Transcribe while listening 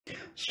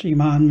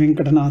श्रीमान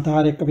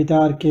वेंकटनाथार्य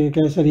कवितार्के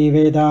केसरी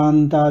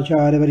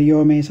वेदांताचार्य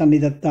वर्यो मे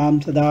सन्निधत्तां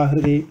सदा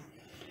हृदि.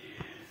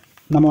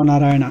 Namo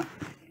Narayana.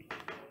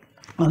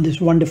 On this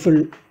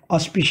wonderful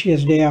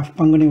auspicious day of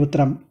Panguni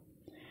Uttaram,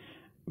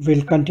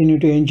 we'll continue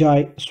to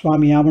enjoy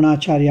Swami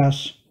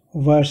Yamunacharya's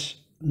verse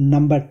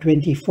number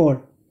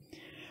 24.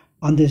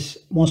 On this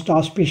most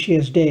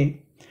auspicious day,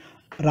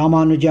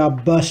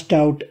 Ramanuja burst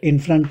out in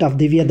front of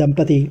Divya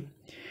Dampati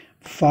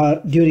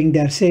for during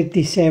their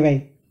Sethi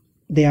Sevai.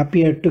 They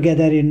appeared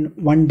together in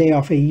one day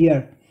of a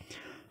year.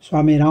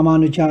 Swami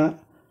Ramanuja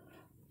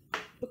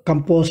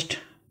composed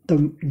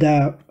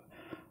the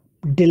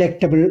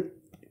delectable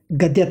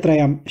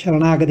Gadyatrayam,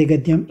 Sharanagadi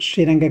Gadyam,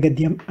 Sriranga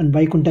Gadyam and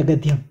Vaikunta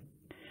Gadyam.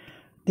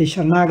 The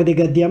Sharanagadi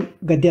Gadyam,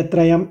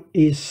 Gadyatrayam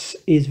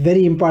is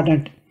very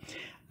important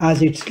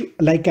as it's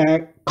like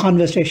a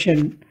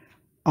conversation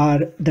or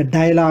the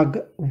dialogue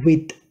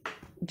with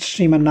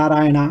Sriman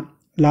Narayana,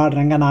 Lord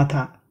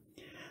Ranganatha.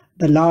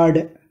 The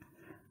Lord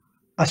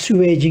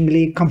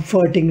assuagingly,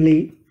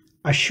 comfortingly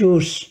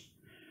assures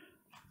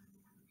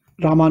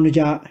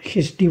Ramanuja,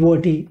 his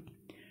devotee,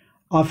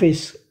 of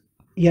his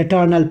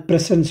eternal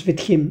presence with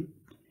him,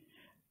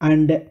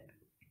 and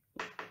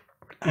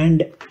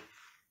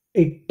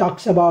it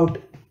talks about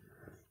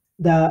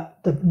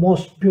the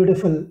most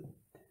beautiful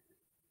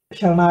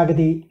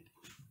Sharanagati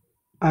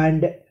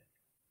and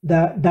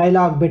the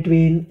dialogue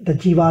between the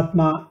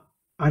Jivatma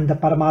and the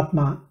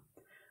Paramatma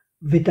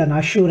with an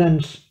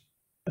assurance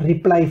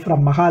reply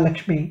from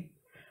Mahalakshmi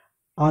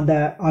on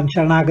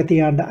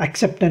Sharanagati and the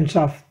acceptance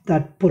of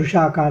that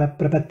Purushakara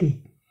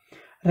Prapatti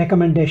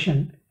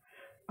recommendation,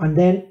 and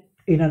then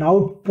in an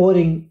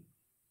outpouring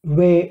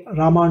way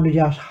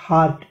Ramanuja's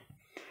heart,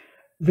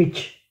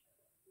 which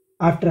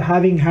after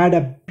having had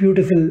a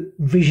beautiful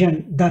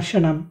vision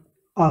darshanam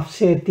of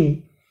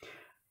Sethi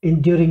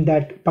during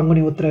that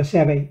Panguni Uttara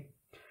Sevai,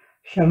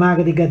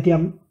 Sharanagati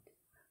Gadyam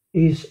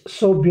is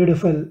so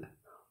beautiful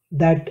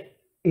that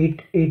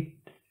it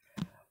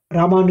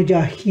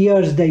Ramanuja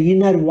hears the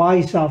inner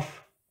voice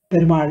of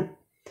Perumal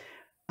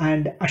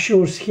and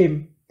assures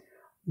him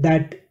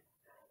that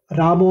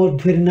Ramo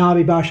Dvirna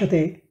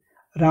Vibhashate,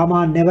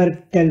 Rama never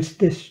tells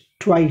this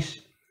twice.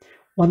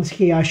 Once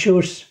he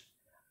assures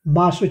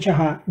Ma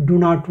Suchaha, do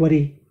not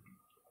worry,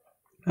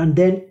 and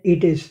then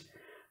it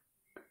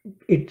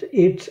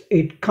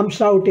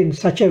comes out in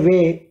such a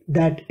way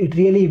that it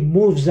really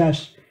moves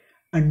us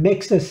and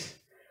makes us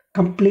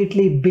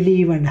completely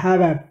believe and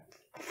have a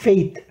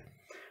faith,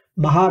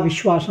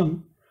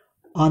 Mahavishwasam,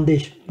 on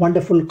this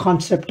wonderful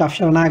concept of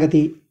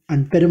Sharanagati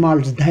and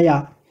Perumal's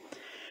Daya.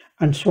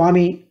 And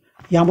Swami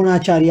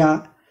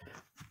Yamunacharya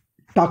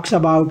talks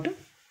about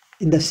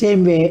in the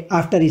same way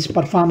after his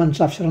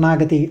performance of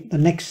Sharanagati, the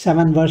next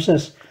 7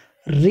 verses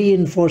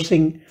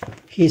reinforcing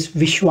his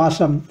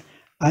Vishwasam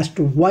as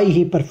to why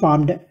he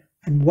performed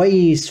and why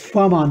he is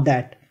firm on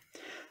that.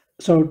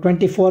 So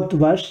 24th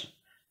verse,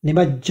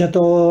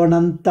 Nimajjato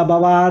Nanta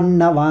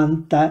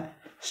Bhavannavanta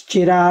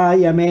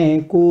Schiraya me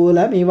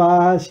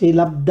Kulamivasi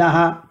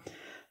Labdaha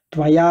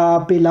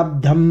Tvayapi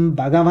Labdham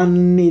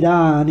Bhagavan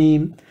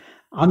Nidanim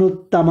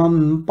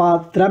Anuttamam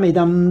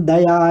Patramidam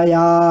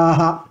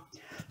Dayayaha.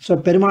 So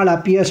Perumal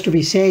appears to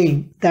be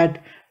saying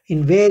that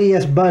in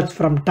various births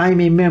from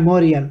time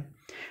immemorial,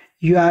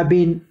 you have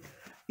been,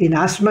 in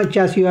as much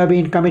as you have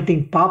been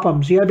committing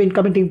papams, you have been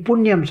committing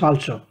punyams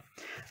also.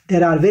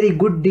 There are very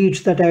good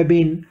deeds that have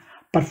been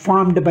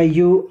performed by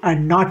you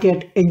and not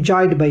yet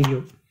enjoyed by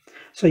you.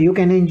 So you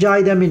can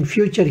enjoy them in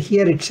future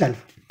here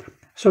itself.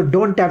 So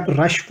don't have to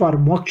rush for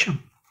moksham.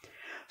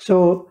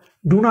 So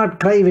do not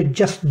cry with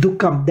just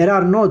dukkham. There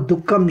are no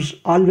dukkhams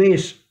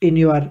always in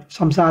your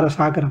samsara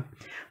sagaram.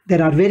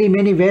 There are very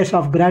many ways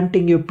of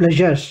granting you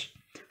pleasures,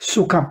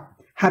 sukham,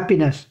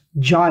 happiness,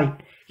 joy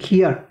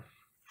here.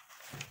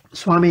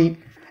 Swami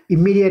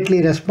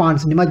immediately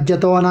responds,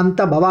 Nimajjato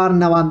ananta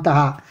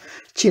bhavarnavantaha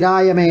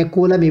chirayame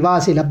kula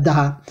mivasi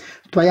labdaha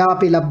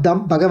tvayapi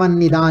labdam bhagavan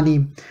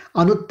nidani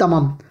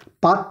anuttamam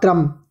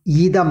patram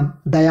idam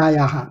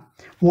dayayaha.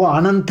 O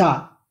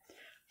Ananta.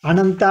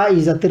 Ananta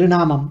is a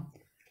Tirunamam,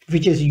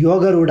 which is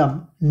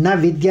Yogarudam. Na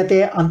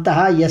vidyate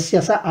antaha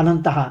yasyasa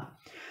anantaha.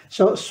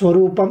 So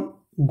Swarupam,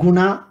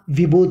 Guna,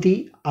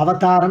 Vibhuti,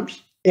 Avatarams,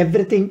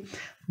 everything.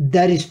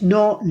 There is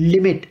no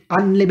limit,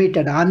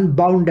 unlimited,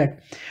 unbounded.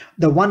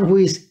 The one who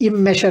is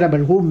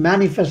immeasurable, who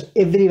manifests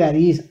everywhere,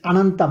 he is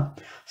Anantam.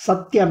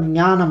 Satyam,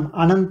 Jnanam,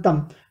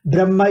 Anantam,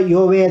 Brahma,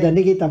 Yoveda,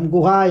 Nigitam,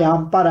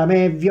 Guhayam,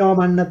 Parame,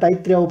 Vyomanna,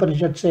 Taittiriya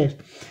Upanishad says.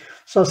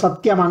 So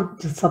Satyam,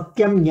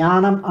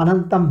 Jnanam,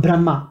 Anantam,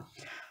 Brahma.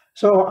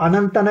 So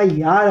Anantana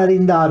yar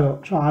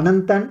arindaro. So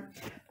Anantan,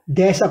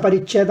 Desa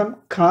Parichedam,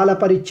 Kala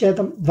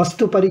Parichedam,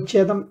 Vastu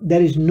Parichedam.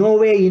 There is no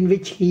way in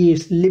which he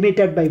is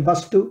limited by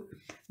Vastu,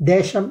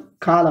 Desham,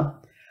 Kalam.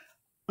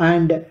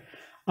 And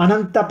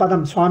Ananta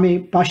Padam,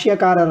 Swami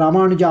Pashyakara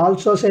Ramanuja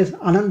also says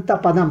Ananta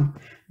Padam,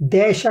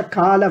 Desha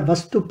Kala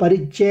Vastu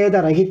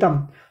Paricheda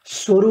Rahitam,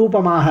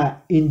 Swarupamaha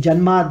in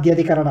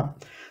Janmadhyadikaranam.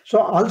 So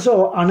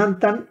also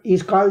Anantan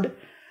is called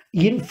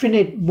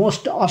infinite,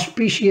 most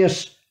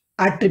auspicious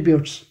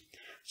attributes.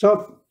 So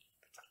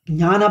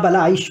Jnana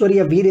Bala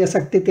Aishwarya Veerya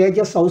Sakti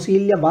Teja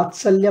Sausilya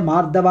Vatsalya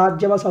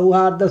Mardavajjava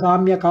Sauharda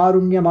Samya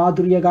Karunya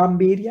Madhurya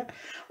Gambirya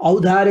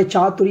Audhare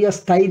Chaturya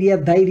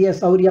Sthairya Dhairya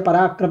Saurya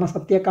Parakrama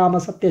Satya Kama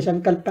Satya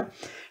Shankalpa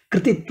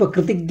Krititva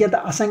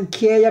Kritigyata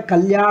Asankheya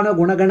Kalyana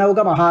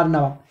Gunaganauga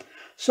Maharnavam.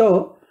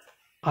 So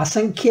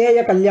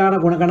Asankheya Kalyana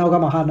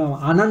Gunaganauga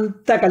Maharnavam,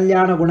 Ananta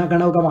Kalyana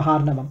Gunaganauga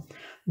Maharnavam.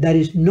 There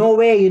is no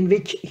way in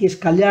which his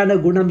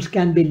Kalyana Gunams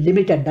can be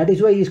limited. That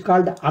is why he is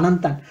called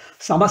Anantan.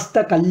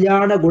 Samasta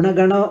Kalyana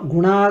Gunagana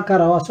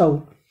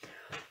Gunakarasau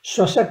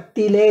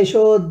Swasakti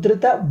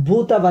Leshodrita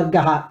Bhuta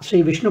Vargaha.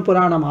 Sri Vishnu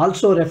Puranam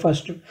also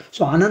refers to.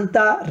 So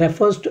Ananta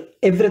refers to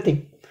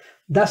everything.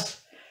 Thus,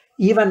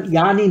 even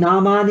Yani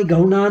Namani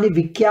Gaunani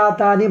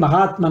Vikyatani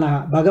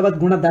Mahatmanaha. Bhagavad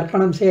Guna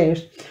Darpanam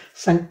says,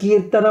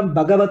 Sankirtanam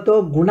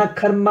Bhagavato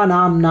Gunakarma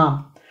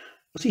Namnam.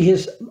 See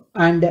his,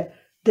 and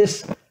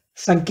this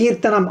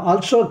Sankirtanam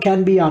also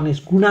can be on his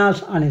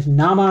gunas, on his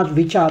namas,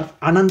 which are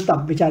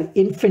anantam, which are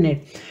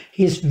infinite.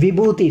 His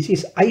vibhutis,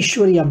 his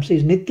aishwaryams,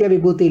 his nitya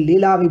vibhuti,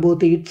 lila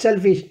vibhuti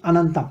itself is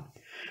anantam.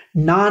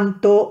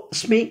 Nanto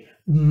smi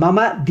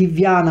mama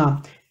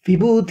divyanam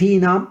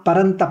vibhutinam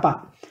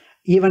parantapa.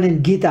 Even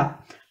in Gita,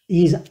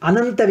 he is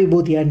ananta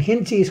vibhuti, and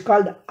hence he is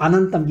called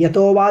anantam.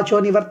 Yato vacho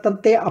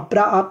nivartante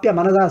apra apya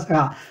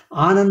manadasaha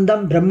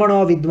anandam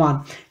brahmano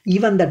vidwan.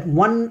 Even that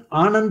one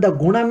ananda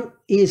gunam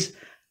is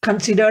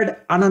considered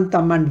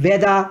anantam, and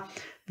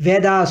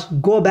Vedas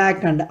go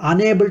back and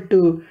unable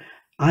to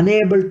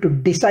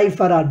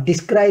decipher or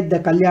describe the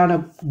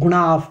Kalyana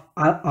Guna of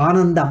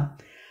Anandam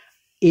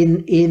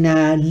in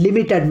a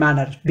limited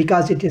manner,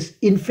 because it is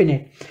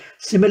infinite.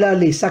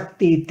 Similarly,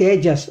 Sakti,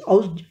 Tejas,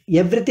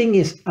 everything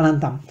is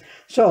Anantam.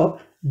 So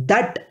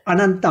that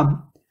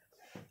Anantam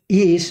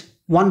is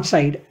one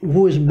side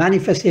who is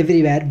manifest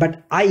everywhere,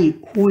 but I,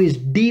 who is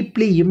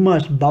deeply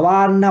immersed,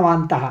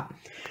 Bhavarnavantaha.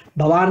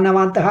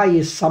 Bhavarnavantaha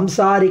is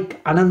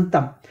samsarik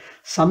anantam,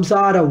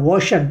 samsara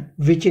ocean,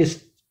 which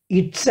is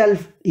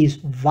itself is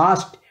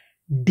vast,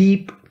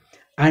 deep,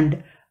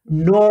 and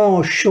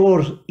no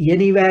shores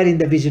anywhere in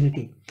the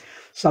vicinity.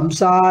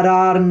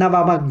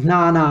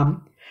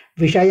 Samsararnavamagnanam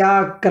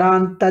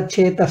vishayakranta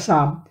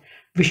chetasam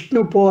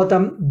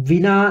vishnupotam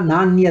vina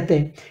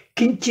nanyate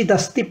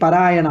kinchidasti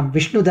parayanam.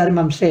 Vishnu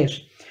Dharmam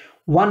says,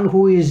 one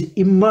who is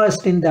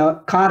immersed in the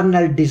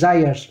carnal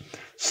desires,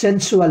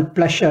 sensual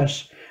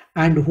pleasures,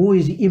 and who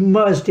is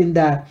immersed in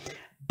the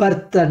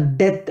birth and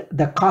death,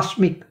 the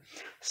cosmic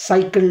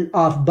cycle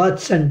of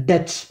births and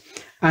deaths,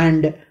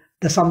 and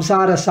the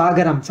samsara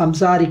sagaram,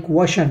 samsaric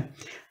ocean,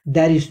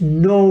 there is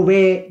no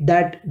way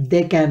that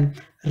they can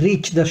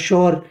reach the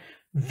shore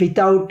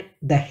without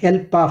the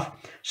help of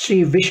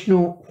Sri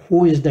Vishnu,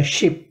 who is the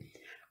ship.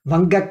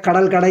 Vanga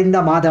Kadal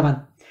Kadainda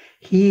Madhavan.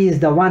 He is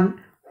the one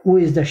who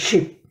is the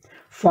ship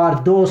for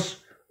those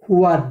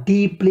who are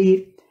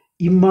deeply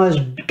immersed,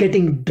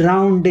 getting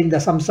drowned in the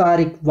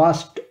samsaric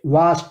vast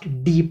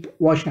deep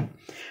ocean.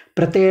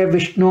 Prate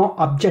Vishnu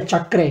Abja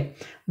Chakre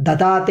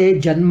Dadate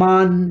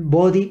Janman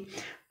Bodhi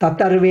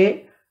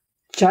Tatarve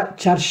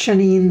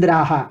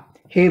Charshanindraha.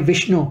 Hey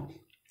Vishnu,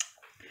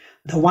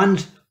 the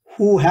ones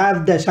who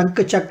have the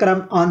Shankha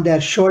Chakram on their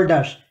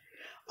shoulders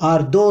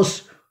are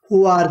those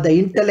who are the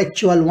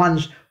intellectual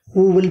ones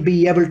who will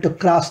be able to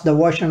cross the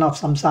ocean of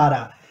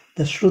samsara.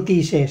 The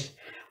Shruti says,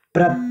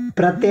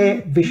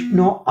 Prate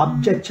Vishnu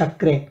Abja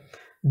Chakre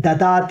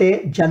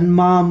Dadate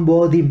Janmam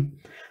Bodhim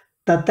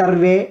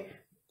Tatarve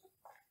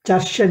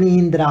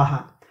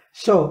Charshanindraha.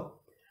 So,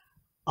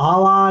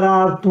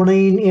 Avarar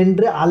Tunain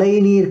Endru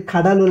Alainir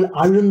Kadalul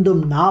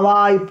Alundum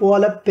Navai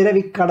Pola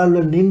Piravik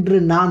Kadalul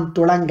Nindru Nan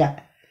Tulanga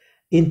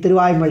in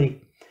Thiruvaimazhi.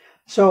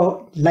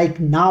 So, like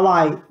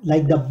Navai,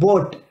 like the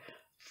boat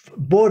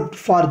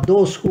for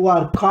those who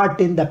are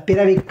caught in the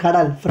Piravik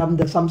Kadal from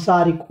the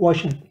samsaric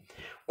ocean.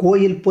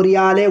 Koyil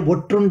Puriyale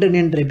Votrundu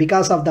Nindru,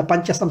 because of the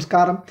Pancha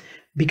Samskaram,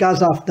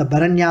 because of the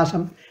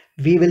Baranyasam,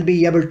 we will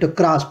be able to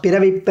cross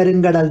Piravi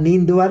Peringadal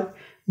Ninduvar,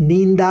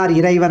 Nindar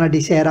Iraivana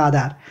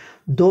Diseradar.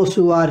 Those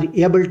who are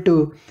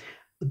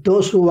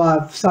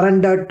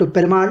surrendered to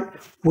Perumal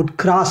would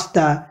cross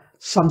the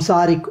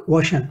samsaric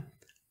ocean.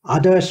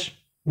 Others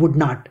would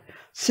not.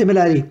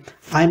 Similarly,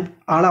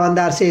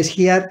 Alavandar says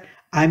here,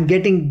 I am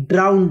getting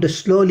drowned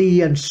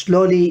slowly and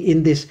slowly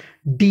in this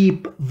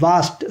deep,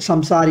 vast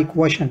samsaric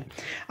ocean.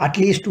 At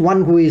least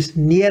one who is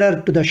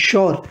nearer to the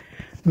shore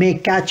may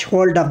catch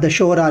hold of the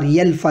shore or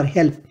yell for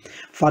help.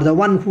 For the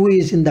one who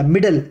is in the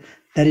middle,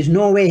 there is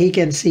no way he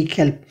can seek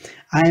help.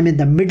 I am in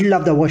the middle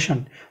of the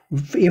ocean.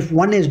 If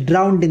one is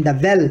drowned in the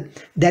well,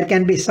 there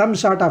can be some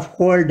sort of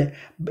hold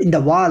in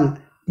the wall,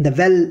 in the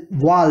well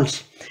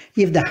walls.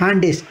 If the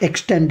hand is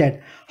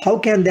extended, how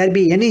can there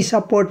be any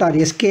support or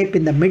escape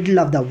in the middle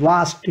of the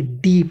vast,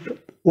 deep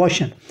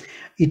ocean?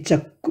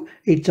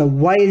 It's a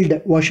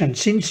wild ocean.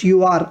 Since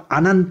you are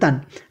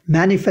Anantan,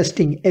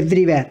 manifesting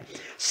everywhere,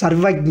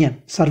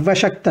 Sarvajnan,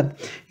 Sarvashaktan,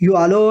 you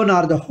alone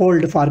are the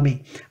hold for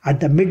me.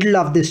 At the middle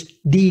of this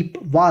deep,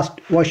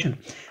 vast ocean,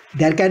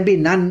 there can be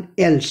none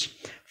else.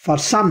 For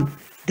some,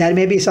 there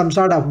may be some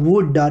sort of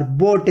wood or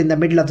boat in the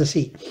middle of the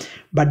sea.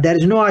 but there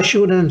is no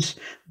assurance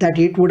that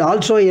it would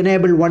also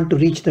enable one to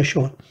reach the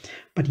shore.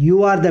 But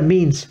you are the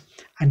means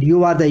and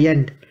you are the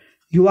end.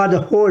 You are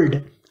the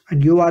hold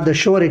and you are the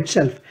shore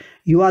itself.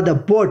 You are the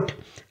boat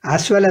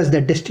as well as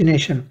the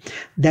destination.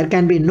 There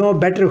can be no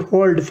better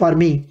hold for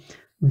me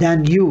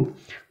than you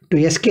to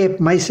escape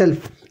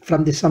myself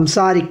from the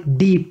samsaric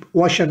deep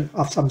ocean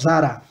of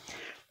samsara.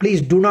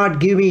 Please do not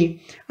give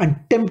me and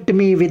tempt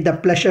me with the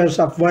pleasures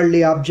of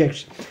worldly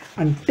objects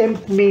and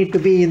tempt me to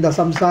be in the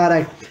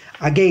samsara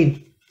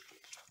again.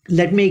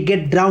 Let me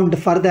get drowned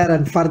further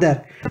and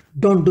further.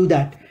 Don't do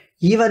that.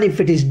 Even if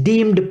it is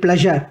deemed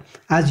pleasure,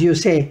 as you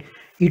say,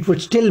 it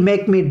would still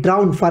make me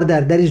drown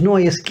further. There is no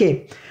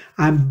escape.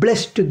 I am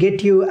blessed to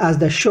get you as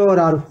the shore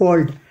or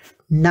hold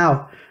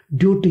now,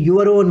 due to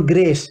your own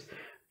grace,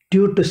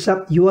 due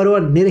to your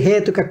own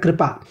nirhetuka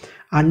kripa,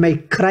 and my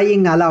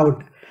crying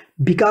aloud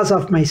because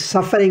of my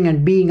suffering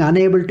and being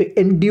unable to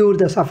endure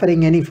the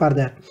suffering any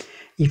further.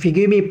 If you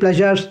give me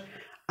pleasures,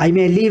 I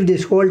may leave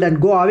this hold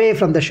and go away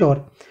from the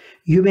shore.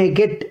 You may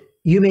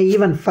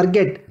even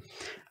forget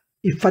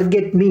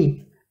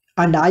me,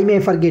 and I may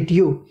forget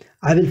you.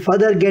 I will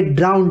further get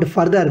drowned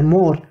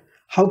furthermore.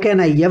 How can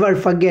I ever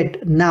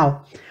forget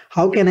now?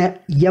 How can I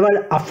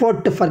ever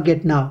afford to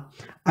forget now?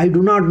 I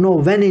do not know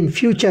when in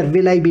future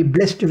will I be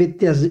blessed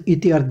with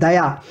your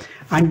daya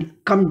and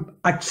come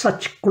at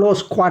such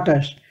close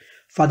quarters.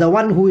 For the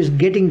one who is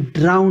getting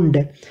drowned,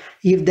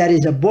 if there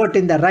is a boat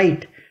in the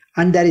right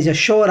and there is a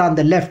shore on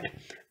the left,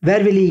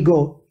 where will he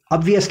go?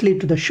 Obviously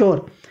to the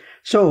shore.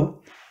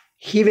 So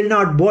he will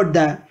not board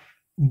the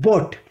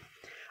boat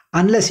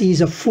unless he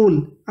is a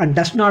fool and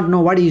does not know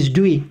what he is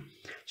doing.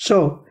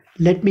 So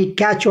let me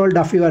catch hold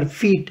of your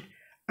feet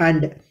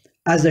and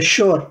as a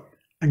shore,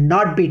 and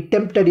not be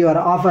tempted your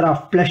offer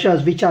of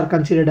pleasures which are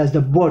considered as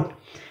the boat,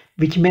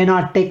 which may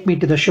not take me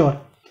to the shore.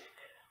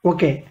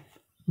 Okay,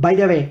 by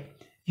the way,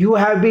 you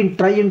have been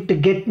trying to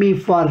get me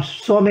for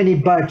so many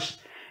birds.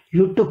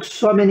 You took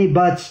so many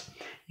birds.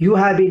 You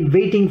have been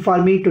waiting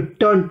for me to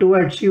turn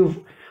towards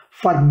you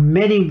for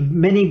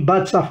many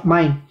birds of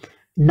mine.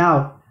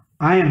 Now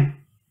I am,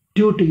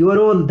 due to your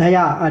own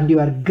daya and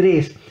your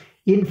grace,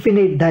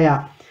 infinite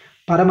daya,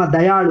 Parama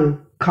Dayalu,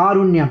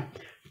 Karunyam,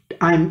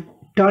 I am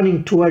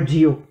turning towards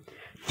you.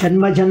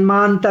 Janma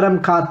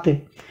Janmantaram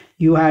Kate,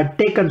 you had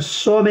taken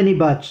so many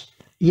births,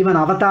 even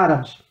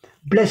avatarams,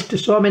 blessed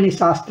so many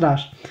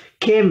sastras,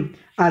 came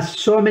as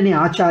so many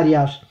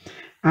acharyas,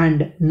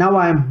 and now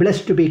I am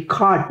blessed to be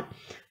caught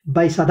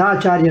by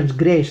Sadacharyan's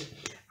grace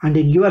and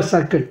in your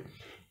circle.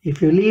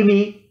 If you leave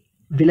me,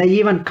 will I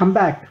even come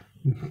back?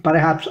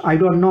 Perhaps, I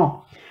don't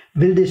know.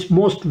 Will this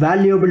most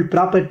valuable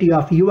property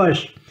of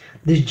yours,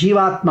 this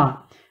Jivatma,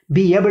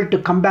 be able to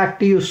come back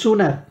to you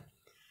sooner?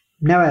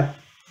 Never.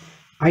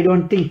 I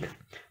don't think.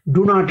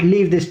 Do not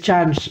leave this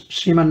chance,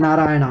 Sriman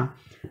Narayana.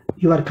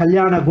 Your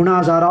Kalyana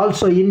gunas are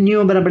also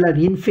innumerable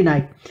and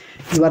infinite.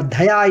 Your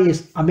Daya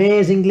is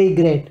amazingly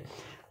great.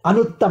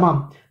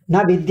 Anuttamam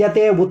na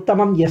vidyate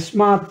uttamam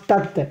yasmat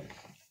tat.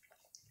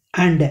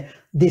 And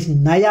this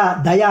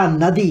Daya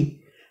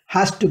Nadi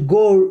has to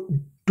go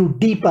to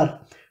deeper,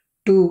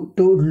 to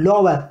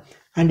lower,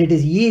 and it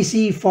is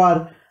easy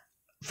for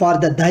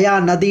the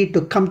Daya Nadi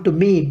to come to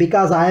me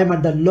because I am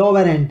at the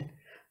lower end,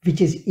 which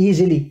is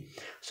easily.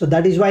 So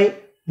that is why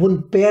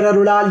Un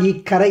Perarulal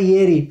Yi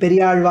Karayeri,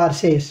 Periyalvar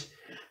says,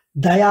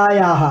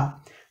 Dayayaha.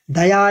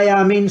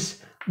 Dayaya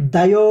means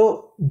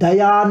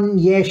Dayan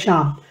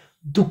Yesham,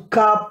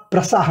 Dukkha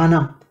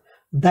Prasahanam.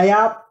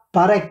 Daya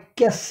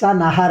Parakya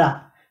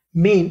Sanahara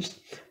means,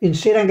 in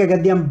Sriranga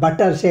Gadyam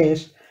Bhatter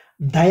says,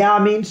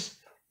 Daya means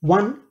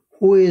one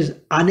who is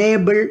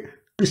unable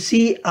to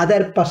see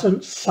other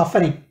person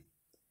suffering,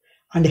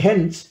 and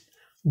hence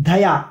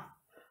Daya.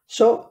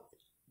 So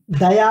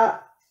Daya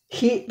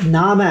hi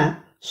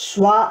nama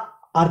swa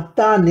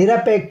artha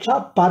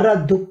nirapeksha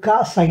para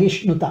dukkha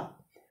sahishnuta.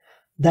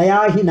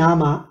 Daya hi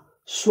nama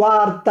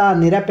swa artha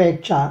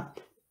nirapeksha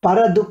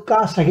para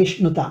dukkha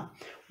sahishnuta.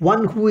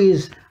 One who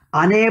is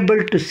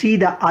unable to see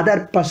the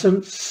other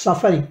person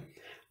suffering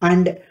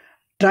and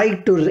try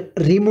to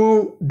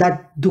remove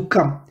that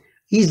dukkham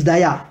is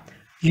Daya.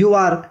 You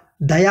are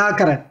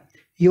Dayakaran.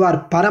 You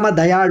are Parama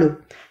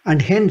Dayalu,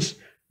 and hence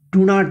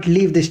do not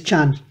leave this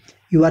chance.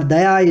 Your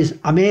Daya is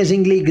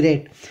amazingly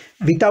great.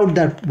 Without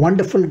that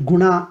wonderful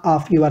guna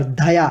of your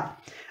Daya,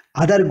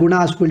 other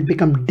gunas will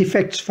become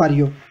defects for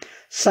you.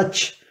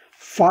 Such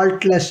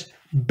faultless,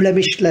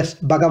 blemishless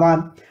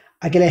Bhagavan,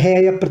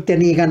 Akilaheya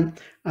Pratyanigan,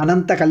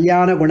 Ananta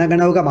Kalyana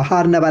Gunaganoga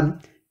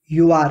Maharnavan,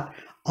 you are.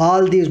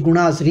 All these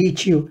gunas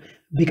reach you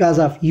because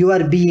of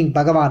your being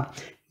Bhagavan.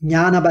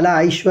 Jnana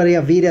Bala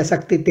Aishwarya Veera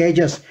Sakti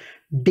Tejas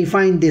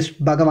define this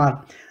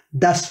Bhagavan.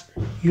 Thus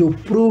you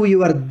prove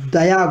your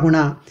Daya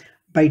Guna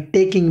by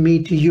taking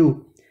me to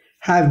you.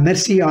 Have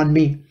mercy on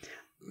me.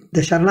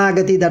 The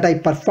Sharanagati that I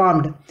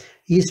performed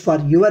is for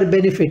your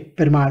benefit,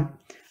 Perumal.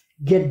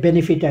 Get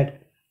benefited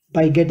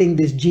by getting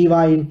this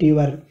Jiva into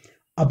your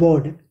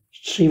abode,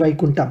 Sri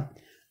Vaikuntham.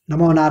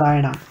 Namo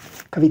Narayana.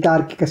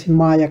 Kavitarkika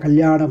Simhaya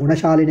Kalyana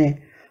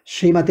Gunashaline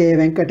Srimathe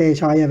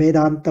Venkateshaya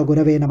Vedanta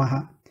Gurave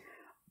Namaha.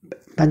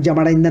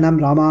 Tanjamadaindanam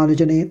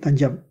Ramanujane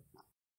Tanjam.